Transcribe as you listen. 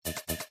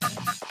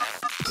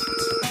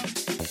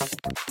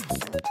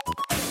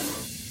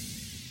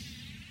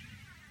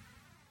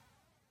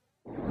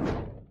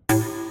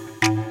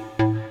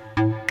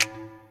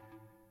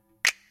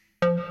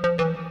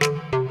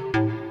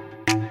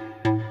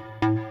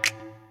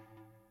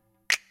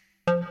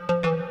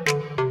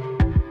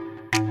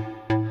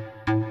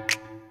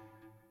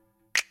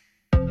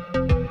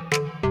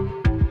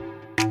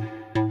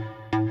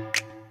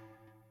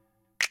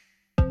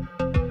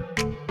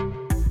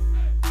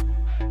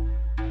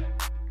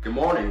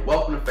Good morning.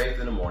 Welcome to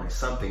Faith in the Morning.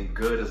 Something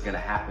good is going to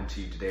happen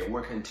to you today.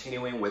 We're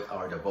continuing with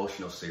our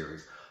devotional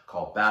series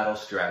called Battle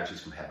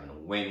Strategies from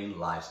Heaven, Winning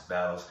Life's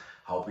Battles.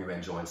 I hope you're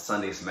enjoying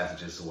Sunday's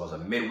messages as well as our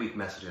midweek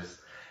messages,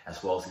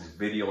 as well as these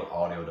video and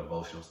audio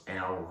devotionals and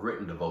our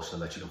written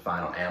devotional that you can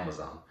find on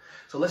Amazon.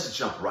 So let's just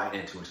jump right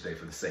into it today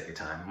for the sake of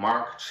time.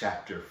 Mark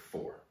chapter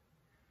 4.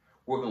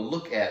 We're going to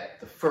look at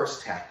the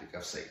first tactic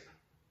of Satan.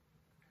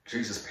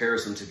 Jesus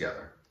pairs them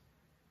together.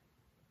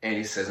 And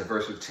he says in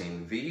verse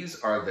 15, "These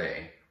are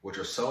they which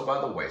are sown by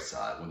the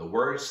wayside, when the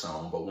word is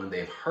sown, but when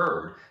they've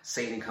heard,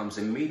 Satan comes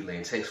immediately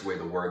and takes away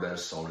the word that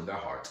is sown in their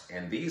hearts.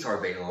 And these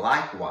are they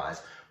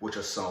likewise which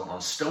are sown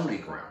on stony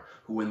ground,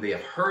 who when they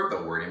have heard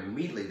the word,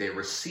 immediately they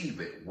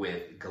receive it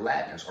with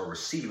gladness," or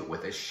receive it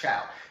with a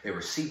shout. They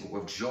receive it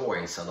with joy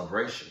and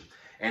celebration,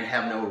 and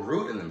have no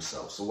root in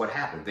themselves. So what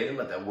happened? They didn't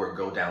let that word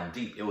go down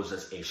deep. It was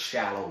just a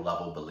shallow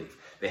level belief.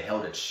 They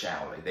held it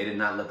shallowly. They did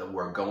not let the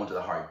word go into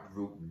the heart,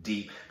 root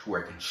deep to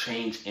where it can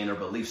change inner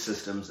belief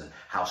systems and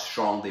how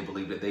strong they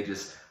believed it. They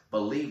just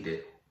believed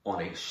it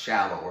on a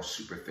shallow or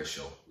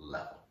superficial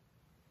level.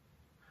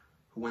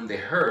 When they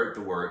heard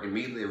the word,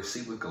 immediately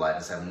received with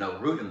gladness, have no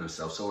root in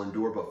themselves, so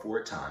endure but for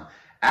a time.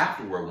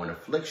 Afterward, when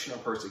affliction or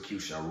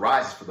persecution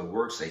arises for the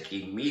word's sake,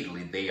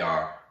 immediately they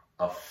are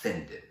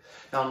offended.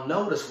 Now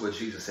notice what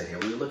Jesus said here.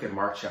 We look at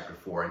Mark chapter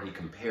 4 and he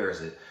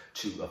compares it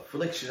to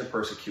affliction and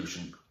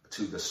persecution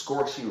to the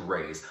scorching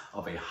rays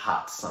of a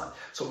hot sun.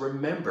 So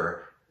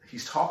remember,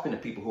 he's talking to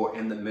people who are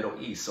in the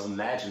Middle East. So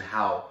imagine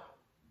how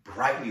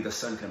brightly the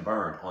sun can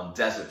burn on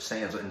desert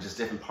sands and just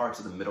different parts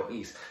of the Middle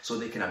East. So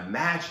they can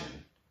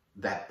imagine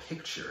that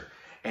picture.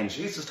 And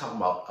Jesus is talking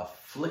about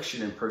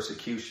affliction and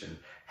persecution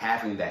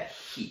having that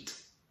heat,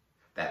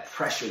 that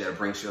pressure that it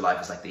brings to your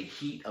life. Is like the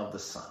heat of the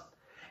sun.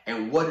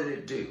 And what did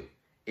it do?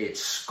 It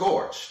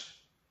scorched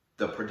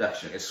the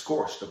production. It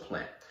scorched the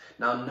plant.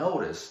 Now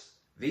notice,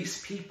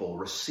 these people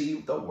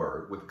received the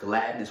word with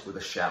gladness, with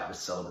a shout, with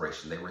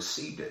celebration. They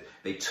received it.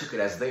 They took it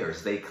as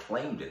theirs. They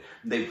claimed it.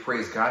 They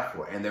praised God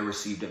for it. And they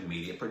received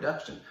immediate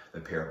production, the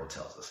parable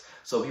tells us.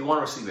 So if you want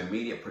to receive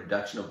immediate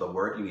production of the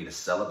word, you need to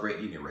celebrate.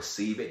 You need to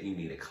receive it. You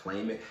need to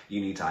claim it.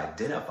 You need to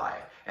identify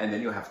it. And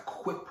then you'll have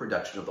quick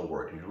production of the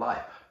word in your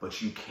life.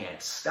 But you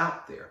can't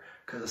stop there,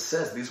 because it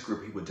says these group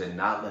of people did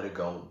not let it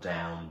go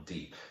down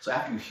deep. So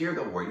after you hear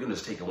the word, you don't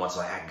just take it once,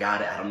 like, I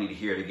got it, I don't need to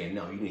hear it again.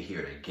 No, you need to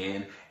hear it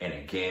again and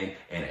again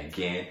and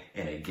again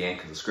and again,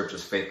 because the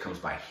scripture's faith comes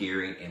by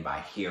hearing, and by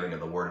hearing of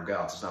the word of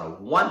God. So it's not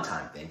a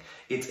one-time thing,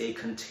 it's a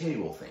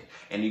continual thing.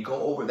 And you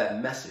go over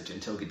that message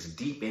until it gets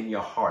deep in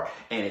your heart,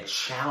 and it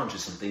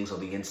challenges some things on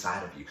the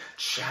inside of you,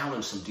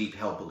 challenge some deep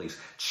held beliefs,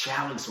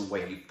 challenge some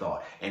way you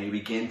thought, and you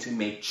begin to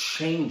make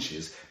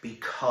changes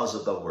because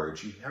of the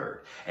words you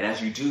heard. And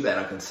as you do that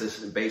on a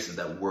consistent basis,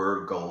 that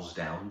word goes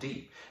down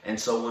deep. And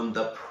so when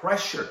the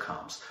pressure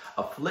comes,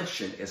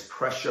 affliction is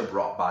pressure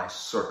brought by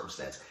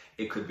circumstance.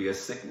 It could be a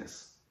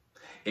sickness.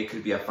 It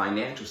could be a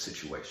financial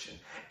situation.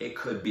 It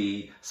could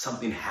be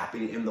something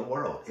happening in the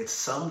world. It's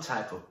some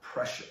type of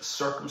pressure,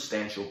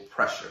 circumstantial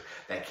pressure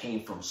that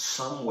came from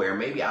somewhere,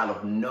 maybe out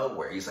of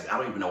nowhere. He's like, I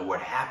don't even know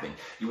what happened.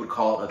 You would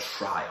call it a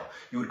trial.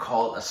 You would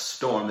call it a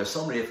storm. There's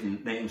so many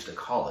different names to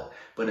call it,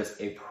 but it's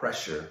a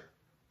pressure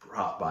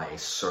brought by a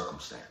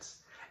circumstance.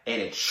 And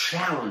it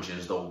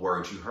challenges the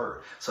words you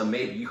heard. So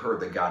maybe you heard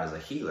that God is a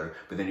healer,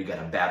 but then you got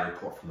a bad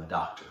report from a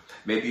doctor.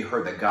 Maybe you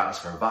heard that God is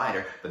a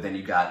provider, but then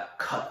you got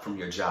cut from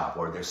your job,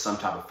 or there's some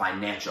type of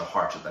financial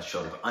hardship that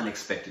showed up, an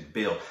unexpected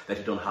bill that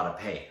you don't know how to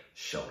pay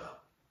showed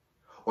up.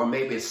 Or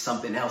maybe it's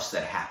something else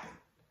that happened.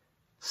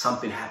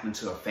 Something happened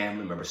to a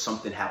family member,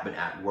 something happened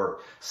at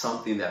work,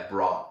 something that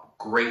brought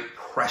great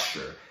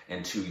pressure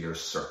into your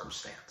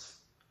circumstance.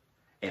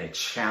 And it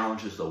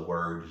challenges the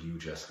word you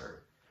just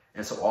heard.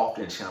 And so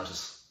often it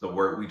challenges the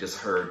word we just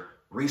heard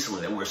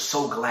recently that we're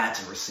so glad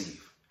to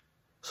receive.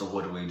 So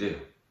what do?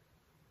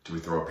 Do we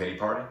throw a pity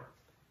party?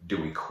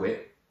 Do we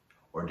quit?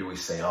 Or do we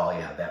say, oh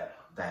yeah,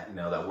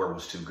 that word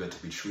was too good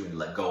to be true, and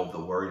let go of the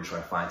word and try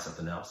to find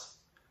something else?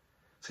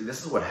 See,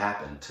 this is what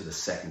happened to the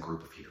second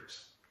group of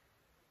hearers.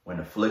 When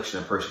affliction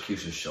and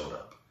persecution showed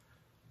up,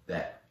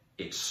 that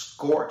it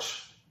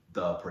scorched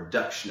the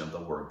production of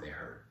the word they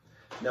heard.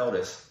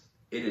 Notice,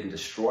 it didn't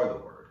destroy the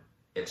word.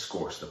 It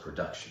scorched the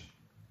production.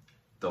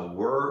 The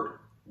word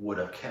would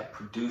have kept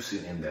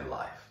producing in their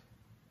life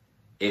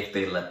if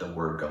they let the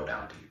word go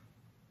down deep.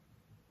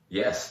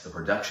 Yes, the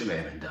production may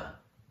have been done,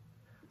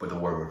 but the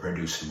word would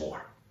produce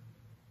more.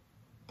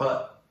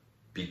 But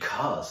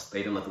because they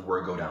didn't let the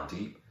word go down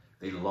deep,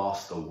 they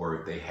lost the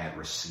word they had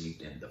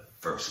received in the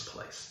first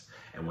place.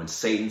 And when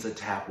Satan's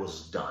attack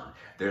was done,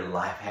 their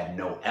life had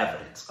no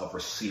evidence of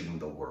receiving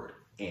the word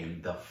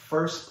in the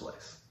first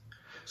place.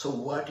 So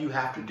what do you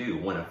have to do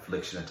when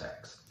affliction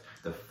attacks?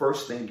 The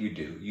first thing you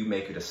do, you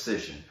make a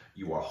decision.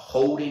 You are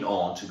holding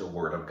on to the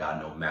word of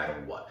God no matter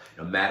what.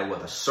 No matter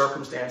what the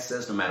circumstance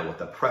says, no matter what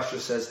the pressure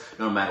says,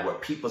 no matter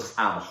what people say,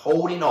 I'm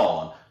holding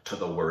on to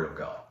the word of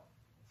God.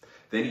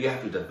 Then you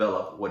have to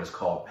develop what is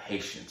called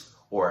patience,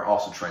 or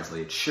also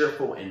translated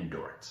cheerful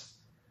endurance.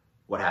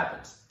 What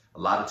happens? A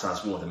lot of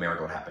times we want the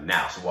miracle to happen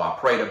now. So while I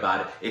prayed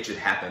about it, it should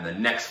happen in the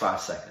next 5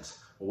 seconds.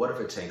 Well, what if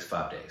it takes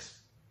 5 days,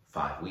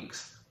 5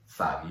 weeks,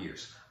 5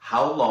 years?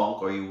 How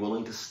long are you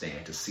willing to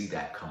stand to see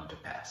that come to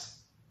pass?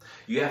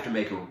 You have to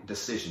make a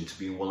decision to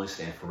be willing to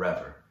stand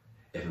forever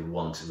if you're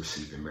willing to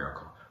receive your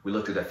miracle. We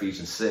looked at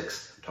Ephesians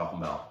 6, talking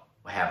about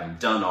having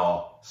done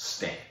all,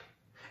 stand.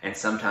 And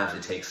sometimes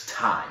it takes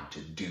time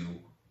to do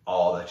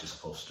all that you're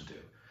supposed to do.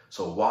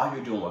 So while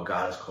you're doing what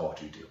God has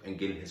called you to do and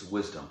getting his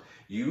wisdom,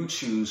 you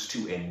choose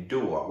to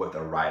endure with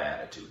the right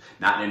attitude.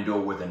 Not endure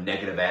with a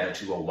negative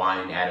attitude, a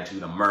whining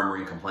attitude, a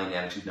murmuring, complaining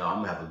attitude. No, I'm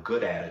going to have a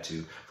good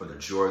attitude, for the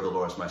joy of the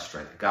Lord is my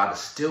strength. God is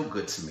still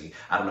good to me.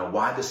 I don't know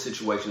why this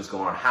situation is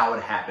going on, how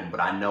it happened, but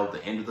I know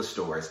the end of the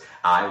story is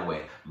I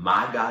win.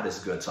 My God is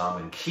good, so I'm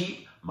going to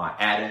keep my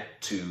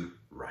attitude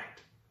right.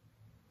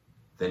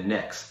 Then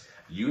next,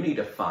 you need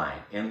to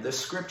find in the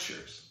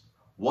scriptures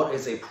what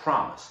is a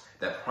promise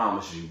that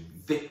promises you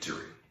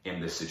victory in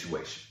this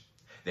situation.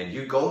 Then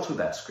you go to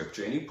that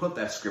scripture and you put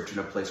that scripture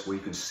in a place where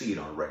you can see it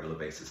on a regular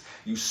basis.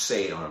 You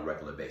say it on a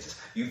regular basis.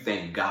 You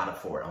thank God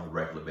for it on a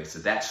regular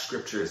basis. That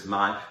scripture is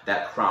mine.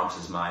 That promise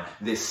is mine.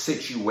 This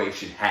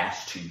situation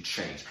has to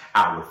change.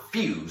 I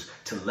refuse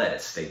to let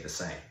it stay the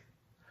same.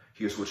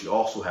 Here's what you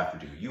also have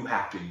to do. You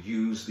have to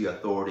use the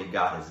authority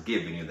God has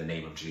given you in the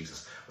name of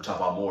Jesus. We'll talk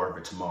about more of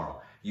it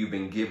tomorrow. You've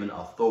been given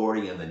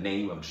authority in the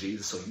name of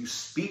Jesus. So you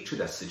speak to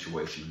that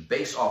situation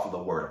based off of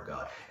the word of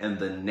God in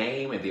the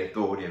name and the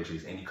authority of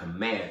Jesus. And you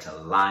command it to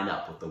line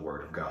up with the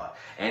word of God.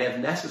 And if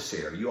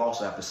necessary, you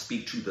also have to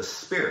speak to the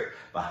spirit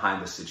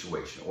behind the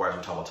situation. Or as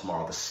we'll talk about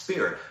tomorrow, the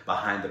spirit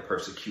behind the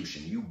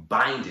persecution. You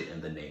bind it in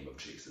the name of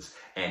Jesus.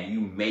 And you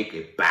make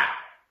it bow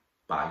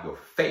by your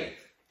faith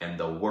and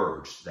the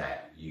words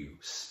that you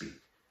speak.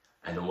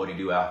 And then what do you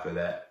do after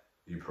that?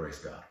 You praise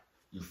God.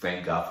 You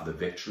thank God for the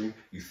victory.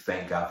 You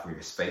thank God for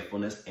his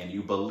faithfulness. And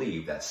you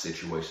believe that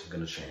situation is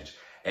going to change.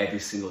 Every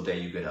single day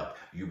you get up,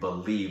 you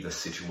believe the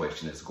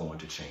situation is going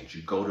to change.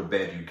 You go to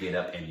bed, you get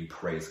up, and you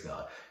praise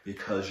God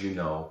because you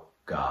know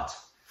God's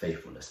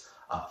faithfulness.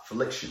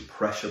 Affliction,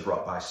 pressure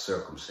brought by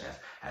circumstance,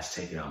 has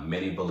taken out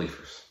many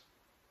believers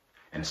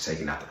and it's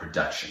taken out the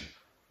production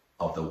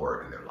of the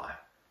word in their life.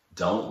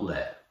 Don't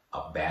let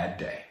a bad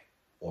day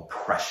or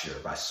pressure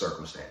by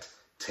circumstance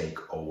take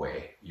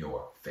away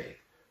your faith.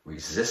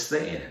 Resist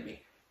the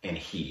enemy and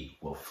he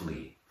will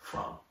flee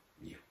from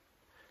you.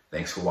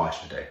 Thanks for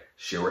watching today.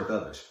 Share with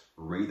others.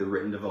 Read the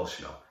written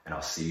devotional and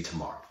I'll see you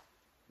tomorrow.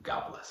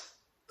 God bless.